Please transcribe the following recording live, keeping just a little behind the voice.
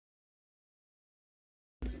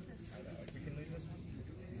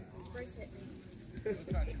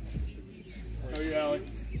you, Allie.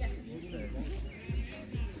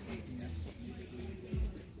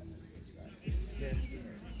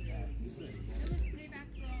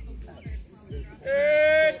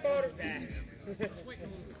 Hey, Potter!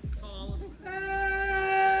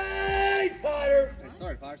 Hey, Potter! Hey,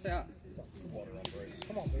 sorry, Potter. Say hi.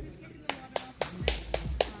 Come on, baby.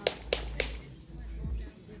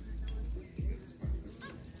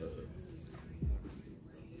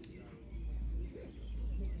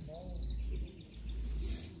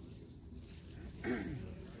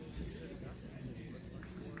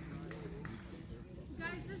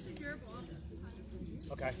 Guys, this is your ball.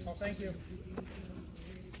 Okay. Oh, thank you.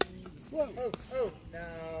 Whoa. Oh, oh,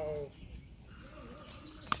 no.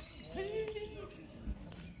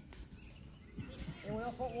 Anyone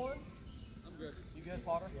else want one? I'm good. You good,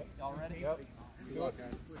 Potter? Yep. Y'all ready? Yep. Good luck,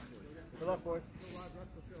 guys. Good luck, boys. We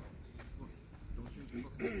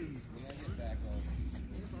gotta get back on.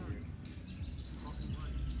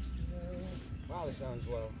 Wow, this sounds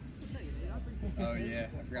low. Oh, yeah.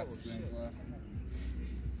 I forgot the swings left.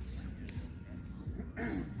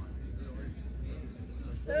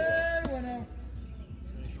 Hey, winner.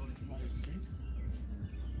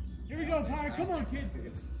 Here we go, Potter. Come on, kid.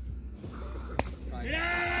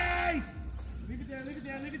 Yay! Leave it there, leave it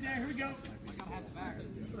there, leave it there. Here we go.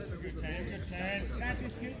 Good 10, good 10. Got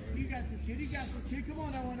this, kid. You got this, kid. You got this, kid. Come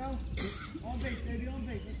on, I want to. On base, baby, on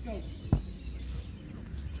base. Let's go. What do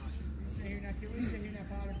you say here now, kid? What do you say here now,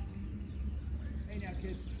 Potter? Hey now,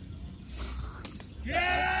 kid.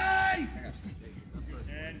 Yay!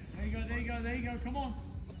 And there you go, there you go, there you go. Come on.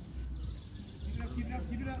 Keep it up, keep it up,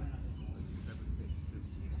 keep it up.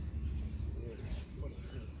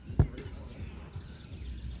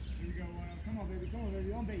 Here you go, come on,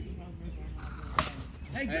 baby, on base.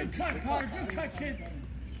 Hey, good cut, Potter, good cut, kid.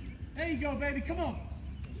 There you go, baby, come on.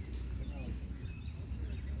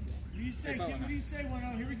 What do you say, kid? What do you say,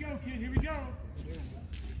 1-0? Here we go, kid, here we go.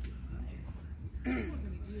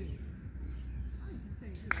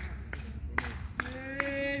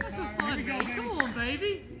 Hey, That's so Potter, fun, here we go, man. baby. Come on,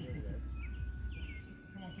 baby.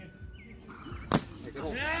 Come on, kid.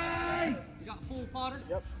 Yay! You got full, Potter?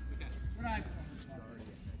 Yep. Okay. All right.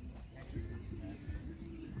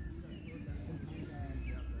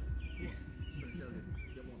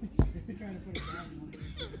 Trying to put it down.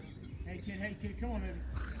 Hey kid, come on, baby.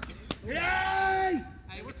 Yay!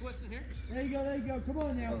 Hey, we're twisting here. There you go, come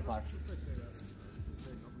on now. Let's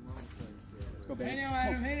go, baby. Hey now,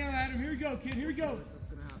 Adam, here we go, kid, here we go.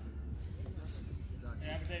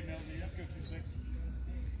 Yeah, have a day, Melody. Let's go 2-6.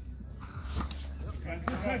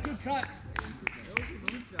 Good cut, good cut.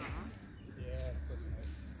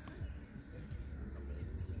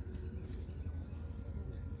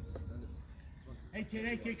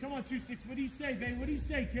 Hey kid, come on 2-6. What do you say, babe? What do you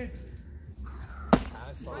say, kid?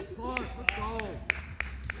 Nice fun. Let's go.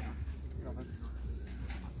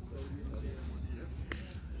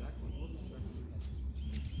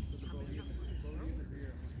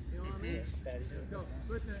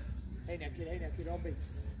 Hey now, kid, on base.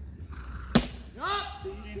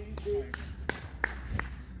 See.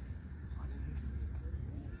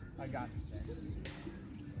 I got you, Jack.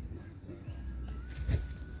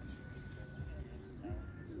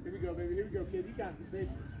 Here we go, baby. Here we go, kid. You got this, baby.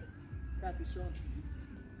 Got this, Sean.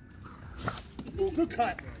 Ooh, good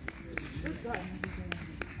cut. Good cut.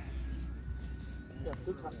 Yeah,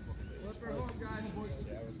 good cut. Flip her home, guys.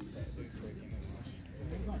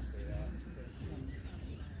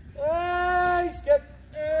 Hey, Skip.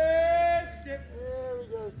 Hey, Skip. There we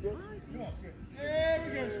go, Skip. Come on, Skip. There we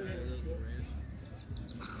go, Skip.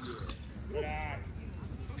 Good eye.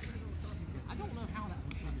 I don't know how that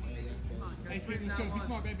was. Hey, Skip, let's go. Be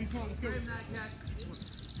smart, baby. Be smart. Let's go. Frame that catch.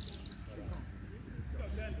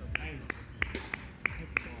 Hey.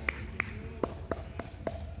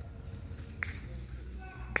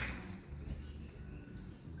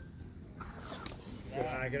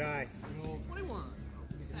 Good eye. 21.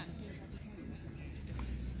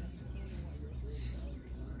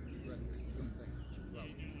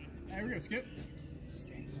 Here we go, Skip.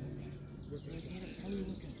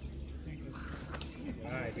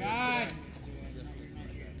 All right.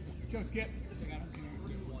 Let's go, Skip.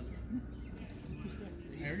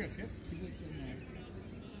 There we go, Skip.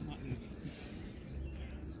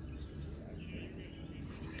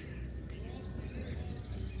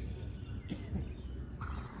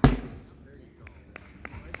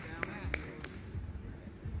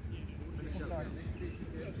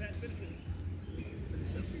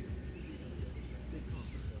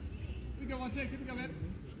 We go 1-6. Here we go, man.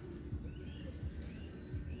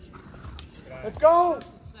 Let's go.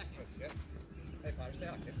 Hey, Potter, say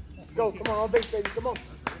hi, kid. Let's go. Come on, base, baby. Come on.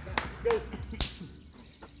 Go.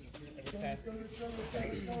 Hey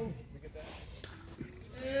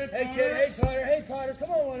kid, hey Carter,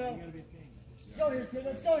 come on, 1-0. Let's go here, kid.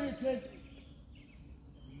 Let's go here, kid.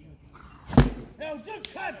 Now, good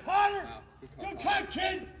cut, Potter. Good cut,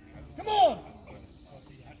 kid. Come on.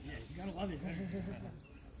 Yeah, you gotta love it.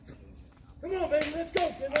 Come on, baby. Let's go,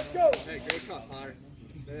 kid. Let's go. Hey, great cut, Potter.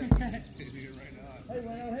 Hey, 1-0.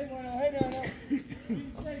 Hey, 1-0. Hey, no. What do you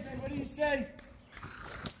say, baby? What do you say?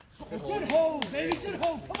 Good hold, baby. Good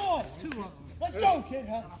hold. Come on. Two of them. Let's go, kid.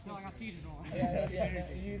 Huh? I feel like I cheated on.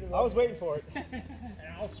 Yeah. I was waiting for it. And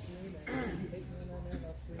I'll scream at you. I'll scream at you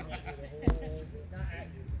the whole. Not at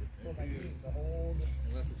you. For my team, the whole.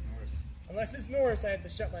 Unless it's Norris. Unless it's Norris, I have to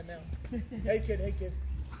shut my mouth. Hey, kid. Hey, kid.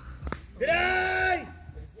 Good eye!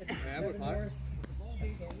 I'm with Potter.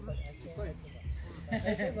 Hey,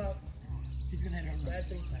 him up. He's gonna hit him. Bad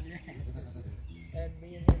things happen. And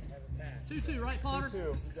me and him have a match. 2-2, right, Potter? 2-2. You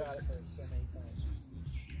got it for so many times.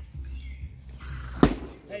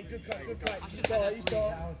 Hey, good cut, good cut. You saw it, you saw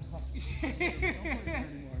it.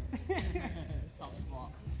 Stop the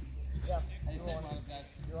block. Yeah, Hey, you're say on one it. of guys.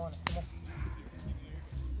 You're on it. Come on.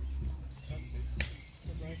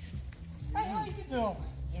 Hey, how you doing?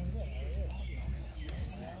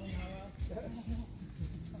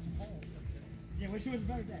 Yeah, wish it was a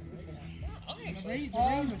better day. The rain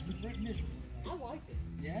was miserable. I liked it.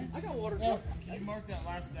 Yeah? I got water. Yeah. Can you mark that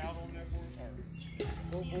last out on there for us?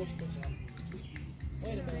 We'll switch it up.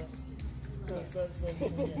 Wait a minute. So,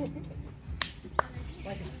 I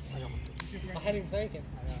hadn't even thinking.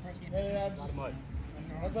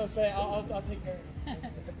 That's what I'm saying. I'll take care of it.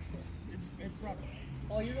 It's proper.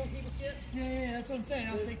 Oh, you don't keep a shit? Yeah, that's what I'm saying.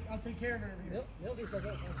 I'll take care of it over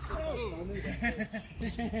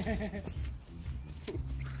here.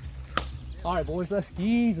 All right, boys, let's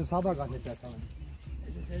Jesus. How about I got hit that time?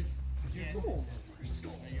 Is this his? Yeah. Cool.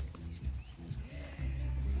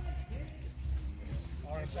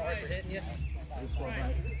 All right, sorry for hitting you.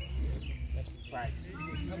 Right.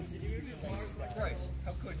 Bryce,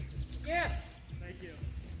 how could you? Yes. Thank you.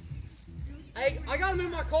 Hey, I gotta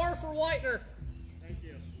move my car for Whitener. Thank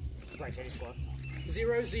you.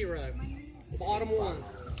 0-0. Bottom one.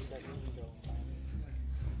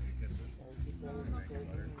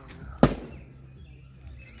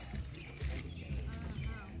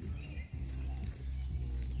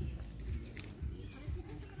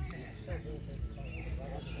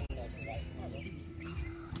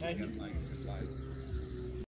 Thank you. Nice.